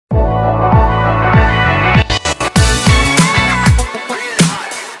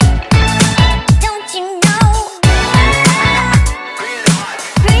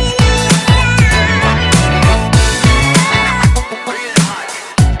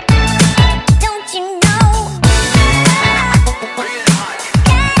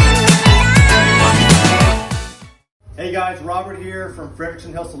from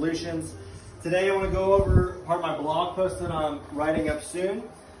Frederickson Health Solutions. Today I want to go over part of my blog post that I'm writing up soon.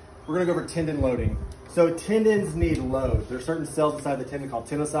 We're going to go over tendon loading. So tendons need load. There are certain cells inside the tendon called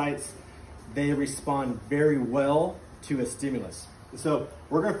tendinocytes. They respond very well to a stimulus. And so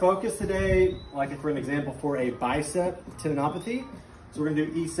we're going to focus today, like for an example, for a bicep tendinopathy. So we're going to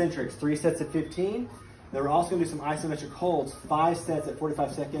do eccentrics, 3 sets of 15. Then we're also going to do some isometric holds, 5 sets at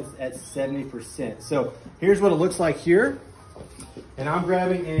 45 seconds at 70%. So here's what it looks like here. And I'm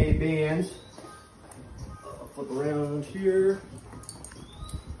grabbing a band. I'll flip around here.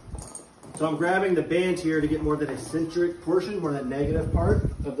 So I'm grabbing the band here to get more of that eccentric portion, more of that negative part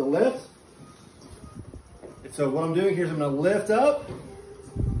of the lift. And so what I'm doing here is I'm going to lift up,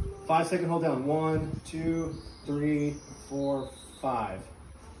 5-second hold down, 1, 2, 3, 4, 5.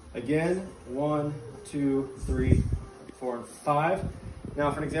 Again, 1, 2, 3, 4, and 5.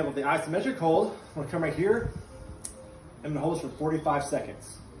 Now, for an example, the isometric hold, I'm going to come right here. I'm going to hold this for 45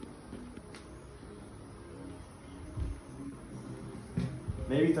 seconds.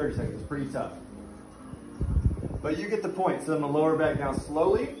 Maybe 30 seconds. It's pretty tough. But you get the point. So I'm going to lower back down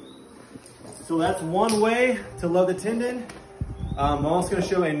slowly. So that's one way to load the tendon. I'm also going to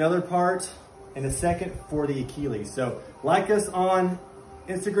show another part in a second for the Achilles. So like us on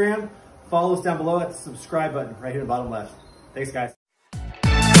Instagram, follow us down below at the subscribe button right here in the bottom left. Thanks, guys.